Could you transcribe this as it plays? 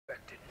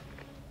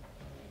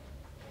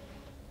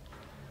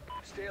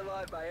Stay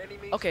alive by any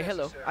means Okay,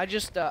 hello. necessary. I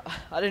just, I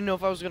didn't know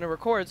if I was gonna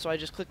record, so I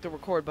just clicked the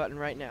record button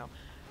right now.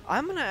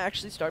 I'm gonna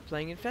actually start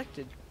playing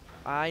Infected.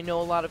 I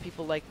know a lot of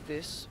people like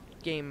this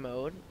game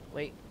mode.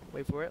 Wait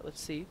for it.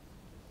 Let's see.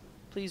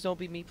 Please don't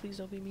be me. Please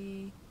don't be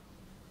me.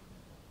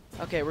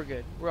 Okay, we're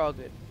good. We're all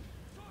good.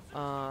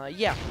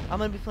 Yeah, I'm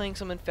gonna be playing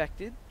some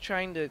Infected,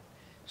 trying to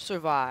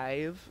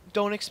survive.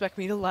 Don't expect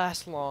me to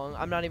last long.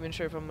 I'm not even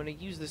sure if I'm gonna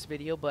use this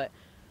video, but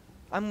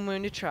I'm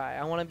going to try.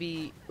 I wanna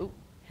be. Oh,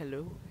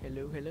 hello.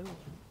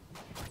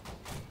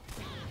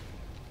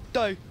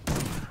 Die!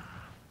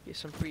 Get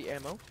some free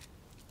ammo.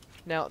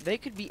 Now, they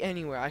could be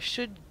anywhere. I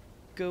should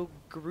go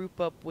group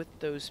up with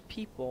those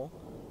people.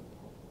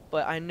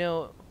 But I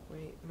know...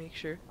 Wait, make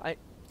sure.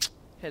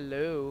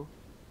 Hello.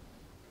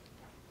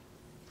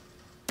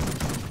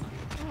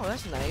 Oh,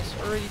 that's nice.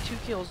 Already 2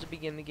 kills to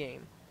begin the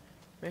game.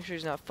 Make sure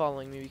he's not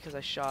following me because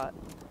I shot.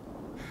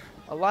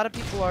 A lot of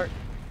people are...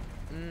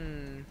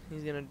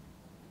 he's gonna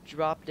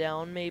drop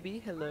down maybe.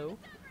 Hello.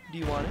 Do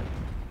you want it?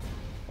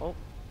 Oh,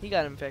 he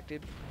got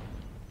infected.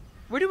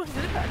 We're doing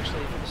good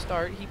actually from the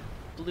start. He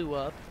blew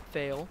up.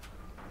 Fail.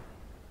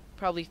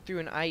 Probably threw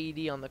an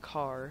IED on the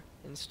car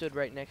and stood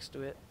right next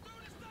to it.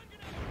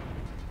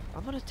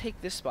 I'm gonna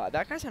take this spot.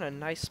 That guy's in a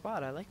nice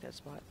spot. I like that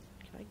spot.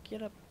 Can I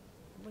get up?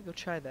 I'm gonna go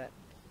try that.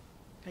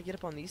 Can I get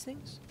up on these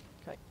things?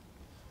 Can I?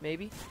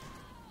 Maybe?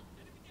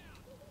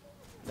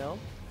 No?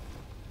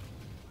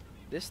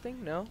 This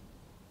thing? No?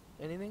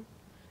 Anything?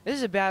 This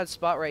is a bad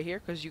spot right here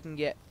because you can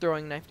get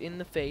throwing knifed in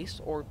the face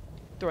or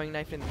throwing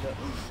knife in the...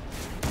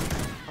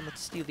 I'm gonna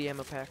steal the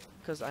ammo pack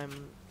because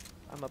I'm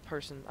a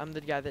person. I'm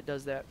the guy that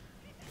does that.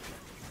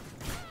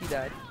 He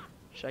died.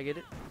 Should I get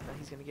it? No,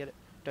 he's gonna get it.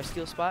 Do I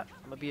steal a spot?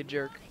 I'm gonna be a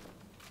jerk.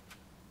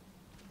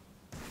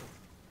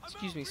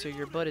 Excuse me, sir,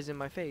 your butt is in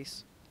my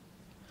face.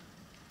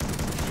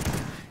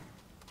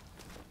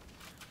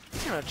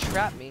 He's gonna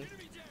trap me.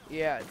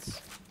 Yeah,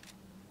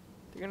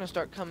 they're gonna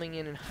start coming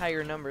in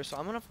higher numbers, so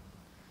I'm gonna...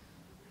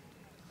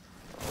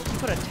 Let's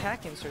put a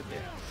tack insert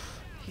there.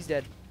 He's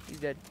dead. He's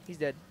dead. He's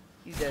dead.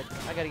 He's dead.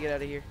 I gotta get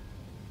out of here.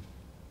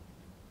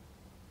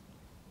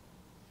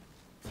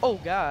 Oh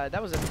god,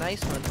 that was a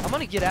nice one. I'm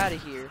gonna get out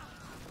of here.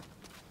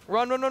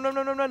 Run, run, run, run,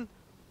 run, run, run.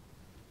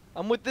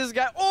 I'm with this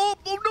guy. Oh,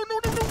 oh no, no,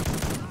 no, no.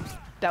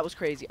 That was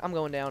crazy. I'm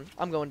going down.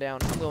 I'm going down.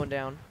 I'm going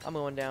down. I'm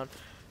going down.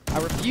 I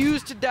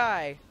refuse to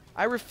die.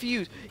 I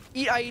refuse.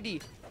 Eat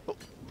IED.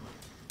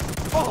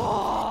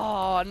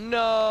 Oh,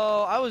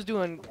 no. I was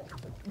doing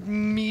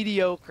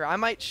mediocre. I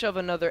might shove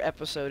another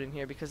episode in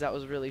here because that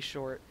was really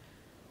short.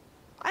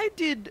 I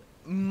did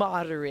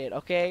moderate,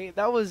 okay?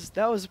 That was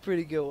a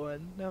pretty good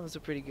one. That was a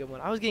pretty good one.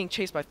 I was getting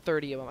chased by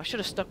 30 of them. I should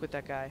have stuck with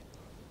that guy.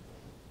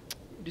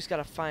 We just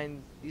gotta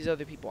find these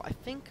other people. I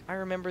think I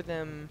remember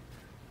them.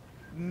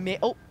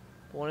 Oh,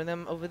 one of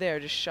them over there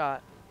just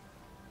shot.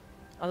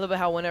 I love it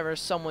how whenever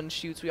someone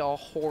shoots, we all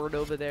horde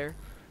over there.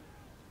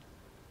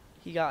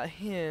 He got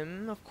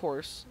him, of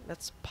course.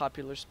 That's a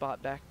popular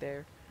spot back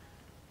there.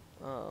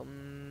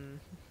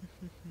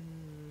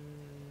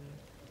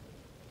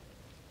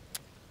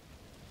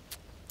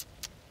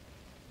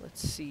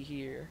 Let's see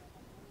here.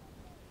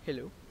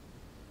 Hello.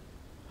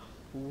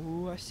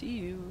 Ooh, I see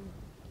you.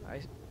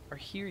 Or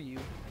hear you.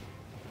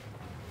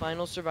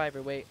 Final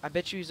survivor. Wait, I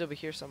bet you he's over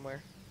here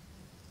somewhere.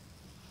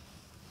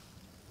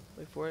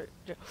 Wait for it.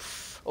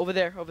 Over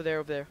there, over there,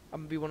 over there.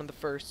 I'm gonna be one of the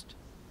first.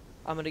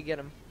 I'm gonna get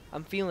him.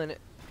 I'm feeling it.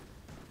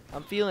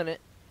 I'm feeling it.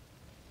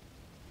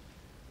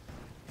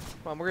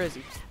 Come on, where is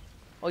he?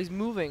 Oh, he's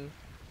moving.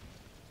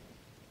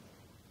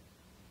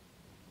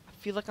 I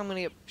feel like I'm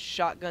gonna get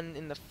shotgun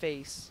in the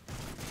face.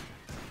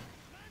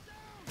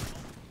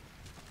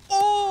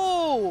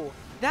 Oh!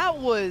 That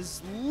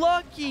was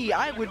lucky!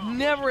 I would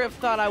never have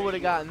thought I would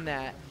have gotten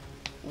that.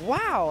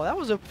 Wow, that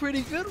was a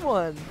pretty good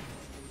one.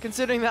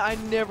 Considering that I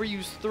never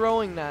use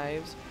throwing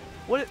knives.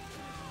 Did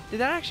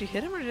that actually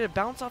hit him or did it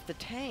bounce off the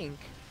tank?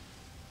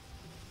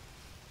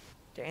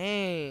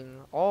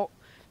 Dang.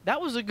 That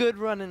was a good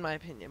run in my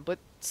opinion. But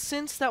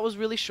since that was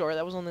really short,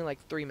 that was only like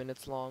 3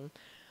 minutes long,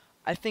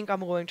 I think I'm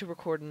going to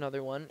record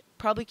another one.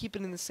 Probably keep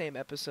it in the same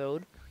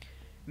episode.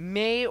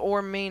 May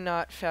or may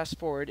not fast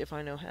forward if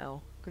I know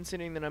how.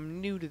 Considering that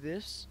I'm new to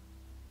this.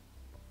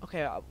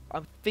 Okay, I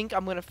think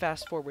I'm going to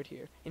fast forward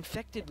here.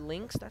 Infected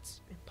links?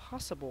 That's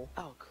impossible.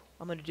 Oh, cool.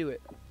 I'm going to do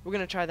it. We're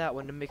going to try that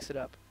one to mix it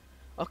up.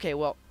 Okay,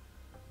 well,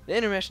 the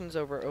intermission's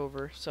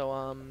over,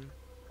 so,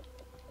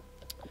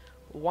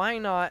 why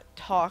not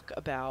talk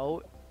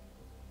about,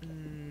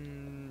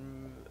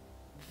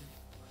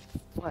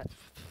 what?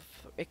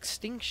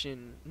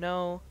 Extinction?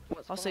 No,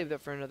 I'll save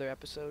that for another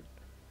episode.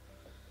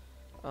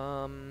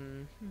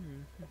 Trying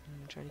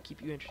to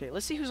keep you entertained.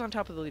 Let's see who's on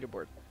top of the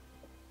leaderboard.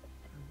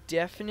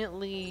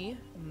 Definitely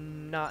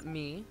not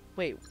me.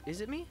 Wait,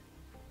 is it me?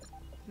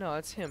 No,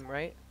 it's him,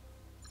 right?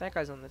 That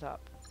guy's on the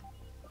top.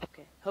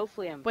 Okay,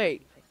 hopefully I'm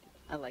Wait. infected.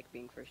 I like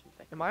being first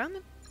infected. Am I on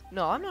the...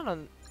 No, I'm not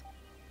on...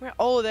 Where?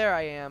 Oh, there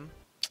I am.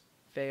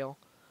 Fail.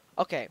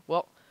 Okay,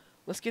 well,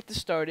 let's get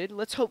this started.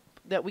 Let's hope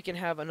that we can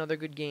have another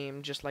good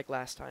game just like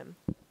last time.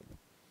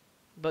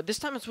 But this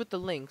time it's with the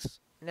lynx.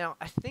 Now,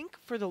 I think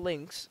for the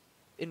lynx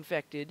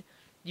infected,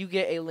 you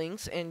get a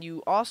lynx, and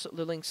you also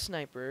the lynx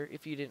sniper,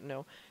 if you didn't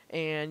know,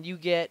 and you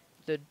get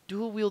the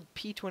dual wield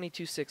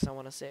P226. I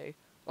want to say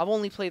I've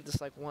only played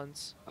this like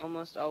once.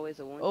 Almost always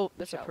a one. Oh,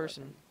 that's a shot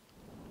person. weapon.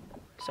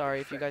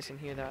 Sorry if you guys can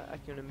hear that. I'm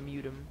gonna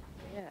mute him.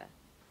 Yeah.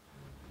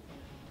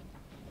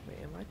 Wait,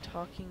 am I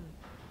talking?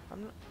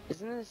 I'm not.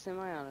 Isn't it a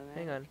semi-automatic?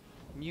 Hang on.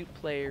 Mute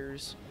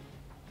players.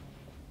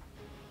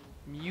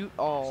 Mute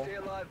all. Stay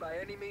alive by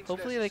any means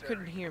Hopefully they necessary.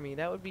 couldn't hear me.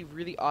 That would be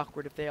really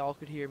awkward if they all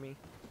could hear me.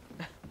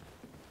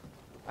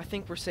 I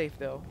think we're safe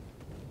though.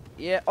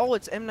 Yeah. Oh,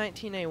 it's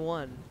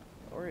M19A1.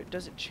 Or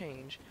does it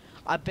change?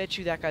 I bet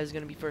you that guy's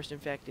gonna be first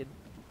infected.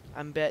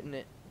 I'm betting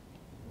it.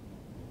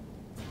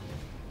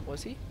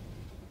 Was he?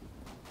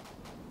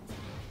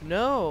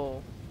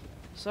 No.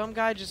 Some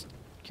guy just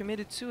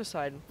committed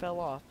suicide and fell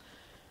off.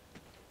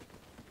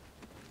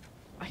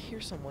 I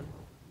hear someone.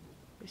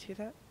 You see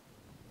that?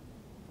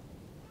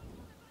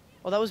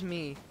 Oh, that was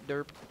me,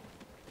 derp.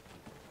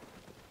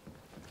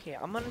 Okay,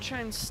 I'm gonna try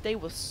and stay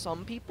with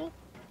some people,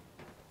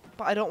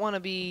 but I don't want to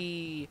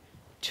be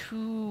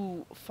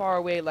too far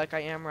away like I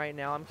am right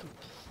now. I'm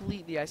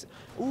completely isolated.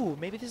 Ooh,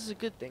 maybe this is a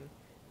good thing.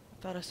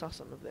 Thought I saw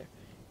something over there.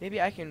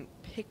 Maybe I can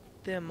pick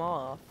them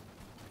off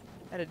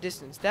at a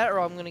distance. That, or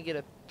I'm gonna get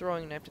a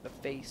throwing knife to the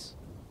face.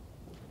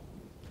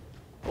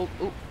 Oh,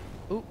 oh,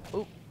 oh,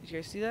 oh! Did you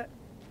guys see that?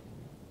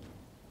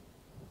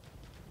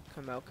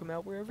 Come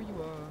out wherever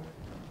you are.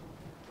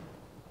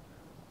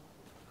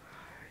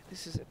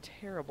 This is a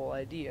terrible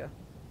idea.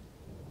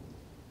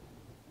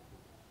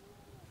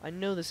 I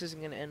know this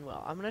isn't going to end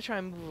well. I'm going to try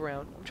and move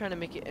around. I'm trying to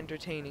make it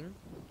entertaining.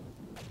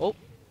 Oh.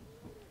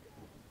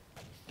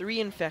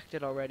 3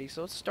 infected already,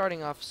 so it's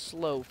starting off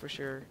slow for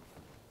sure.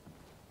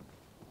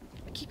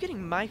 I keep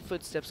getting my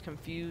footsteps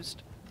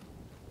confused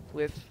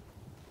with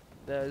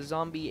the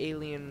zombie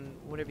alien,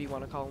 whatever you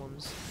want to call them.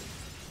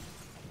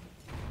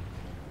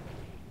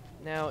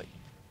 Now,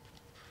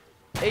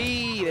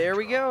 hey, there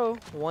we go.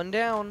 1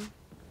 down.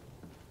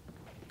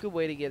 Good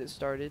way to get it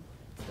started.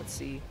 Let's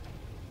see.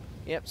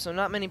 Yep, so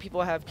not many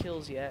people have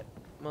kills yet.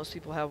 Most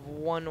people have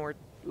 1 or...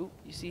 Ooh,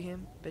 you see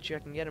him? Bet you I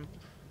can get him.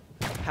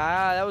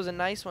 Ha, that was a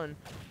nice one.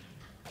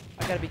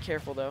 I gotta be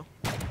careful, though.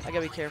 I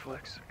gotta be careful.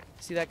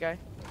 See that guy?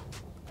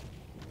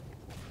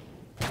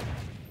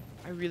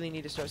 I really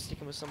need to start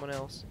sticking with someone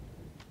else.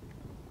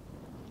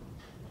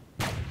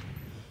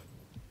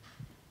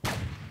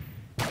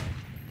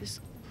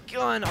 This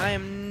gun I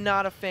am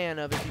not a fan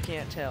of, if you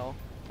can't tell.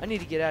 I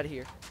need to get out of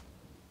here.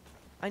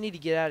 I need to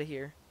get out of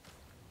here.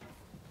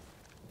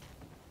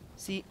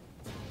 See,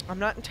 I'm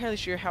not entirely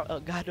sure how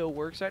Elgato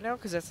works right now,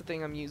 because that's the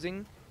thing I'm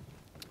using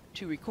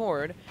to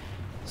record.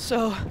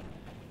 So,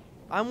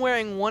 I'm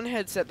wearing one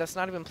headset that's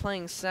not even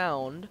playing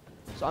sound.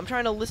 So I'm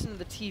trying to listen to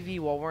the TV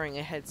while wearing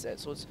a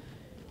headset. So it's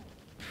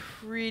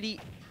pretty...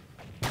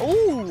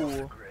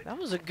 Oh! That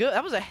was a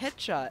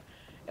headshot.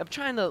 I'm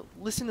trying to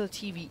listen to the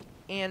TV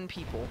and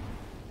people.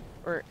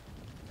 Or,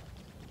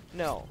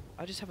 no,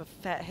 I just have a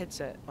fat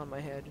headset on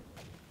my head.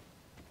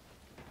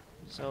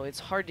 So it's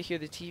hard to hear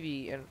the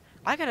TV, and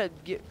I gotta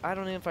get, I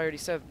don't know if I already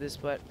said this,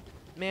 but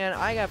man,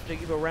 I have to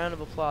give a round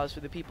of applause for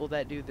the people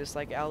that do this,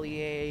 like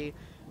Alie,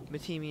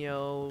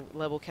 Matimio,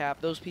 Level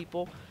Cap, those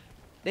people.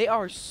 They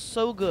are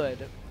so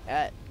good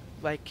at,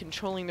 like,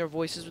 controlling their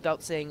voices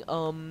without saying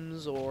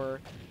ums or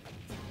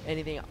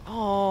anything.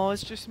 Oh,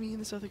 it's just me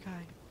and this other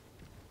guy.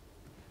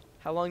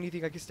 How long do you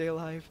think I can stay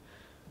alive?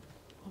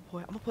 Oh boy,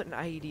 I'm gonna put an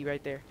IED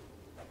right there.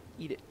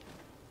 Eat it.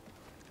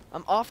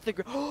 I'm off the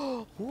grid.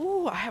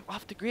 Ooh, I have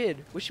off the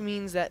grid, which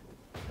means that...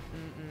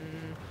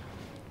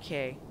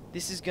 Okay,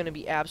 this is gonna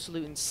be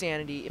absolute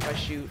insanity if I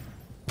shoot.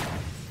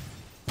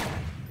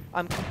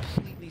 I'm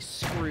completely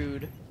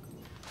screwed.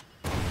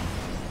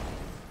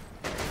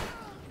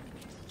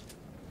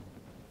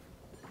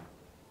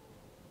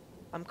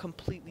 I'm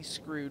completely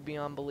screwed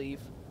beyond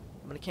belief.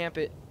 I'm gonna camp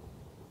it.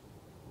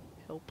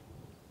 Help.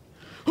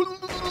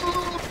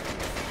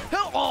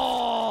 Help!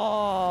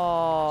 Oh!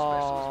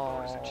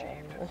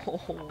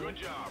 Good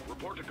job.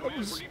 Report to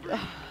command for debrief.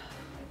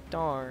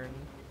 Darn.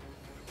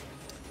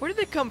 Where did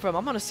they come from?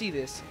 I'm gonna see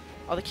this.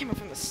 Oh, they came up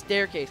from the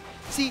staircase.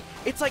 See,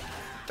 it's like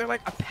they're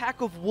like a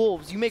pack of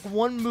wolves. You make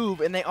one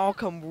move and they all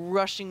come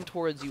rushing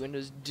towards you and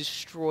just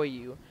destroy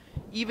you.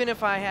 Even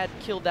if I had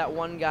killed that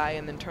one guy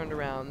and then turned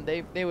around,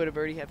 they would have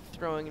already had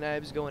throwing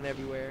knives going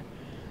everywhere.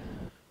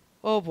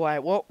 Oh boy,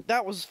 well,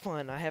 that was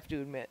fun, I have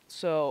to admit.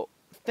 So,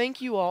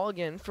 thank you all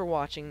again for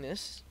watching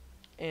this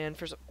and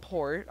for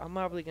support. I'm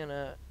probably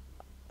gonna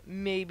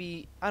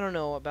maybe, I don't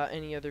know about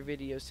any other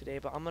videos today,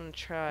 but I'm gonna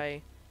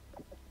try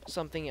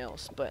something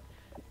else. But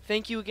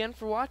thank you again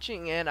for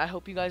watching, and I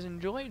hope you guys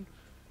enjoyed.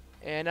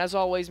 And as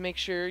always, make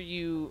sure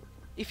you,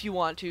 if you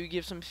want to,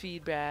 give some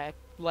feedback,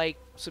 like,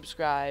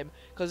 subscribe,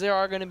 because there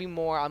are going to be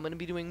more. I'm going to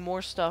be doing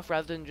more stuff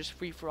rather than just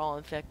free-for-all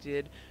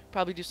infected.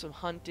 Probably do some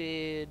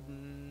hunted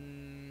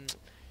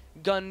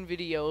gun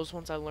videos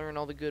once I learn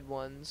all the good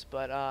ones.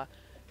 But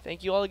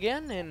thank you all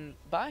again, and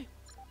bye.